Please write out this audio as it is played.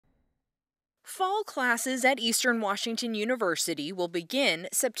Fall classes at Eastern Washington University will begin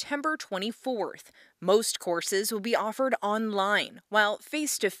September 24th. Most courses will be offered online, while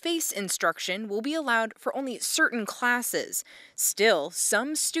face-to-face instruction will be allowed for only certain classes. Still,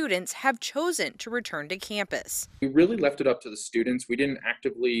 some students have chosen to return to campus. We really left it up to the students. We didn't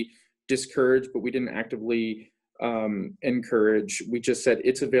actively discourage, but we didn't actively encourage. We just said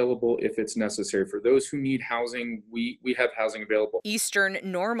it's available if it's necessary. For those who need housing, we have housing available. Eastern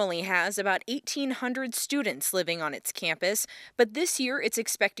normally has about 1,800 students living on its campus, but this year it's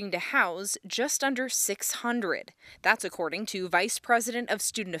expecting to house just under 600. That's according to Vice President of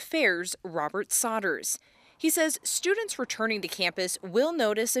Student Affairs, Robert Sodders. He says students returning to campus will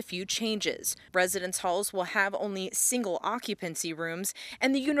notice a few changes. Residence halls will have only single occupancy rooms,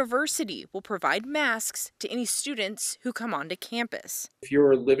 and the university will provide masks to any students who come onto campus. If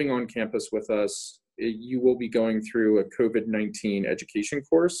you're living on campus with us, you will be going through a COVID-19 education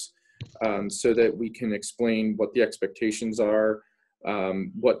course so that we can explain what the expectations are,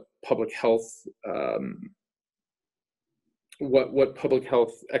 what public health what public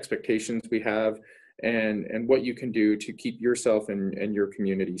health expectations we have, and what you can do to keep yourself and your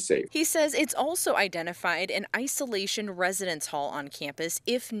community safe. He says it's also identified an isolation residence hall on campus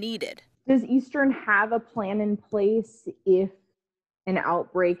if needed. Does Eastern have a plan in place if an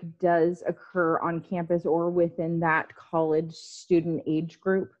outbreak does occur on campus or within that college student age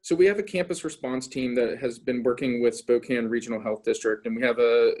group? So we have a campus response team that has been working with Spokane Regional Health District, and we have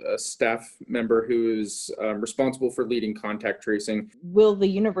a staff member who is responsible for leading contact tracing. Will the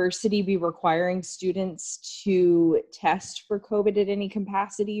university be requiring students to test for COVID at any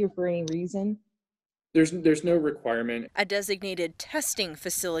capacity or for any reason? There's no requirement. A designated testing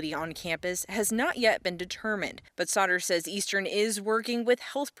facility on campus has not yet been determined, but Sodders says Eastern is working with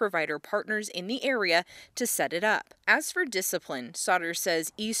health provider partners in the area to set it up. As for discipline, Sodders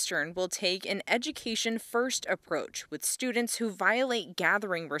says Eastern will take an education-first approach with students who violate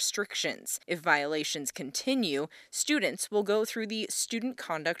gathering restrictions. If violations continue, students will go through the student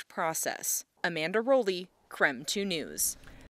conduct process. Amanda Rowley, KREM 2 News.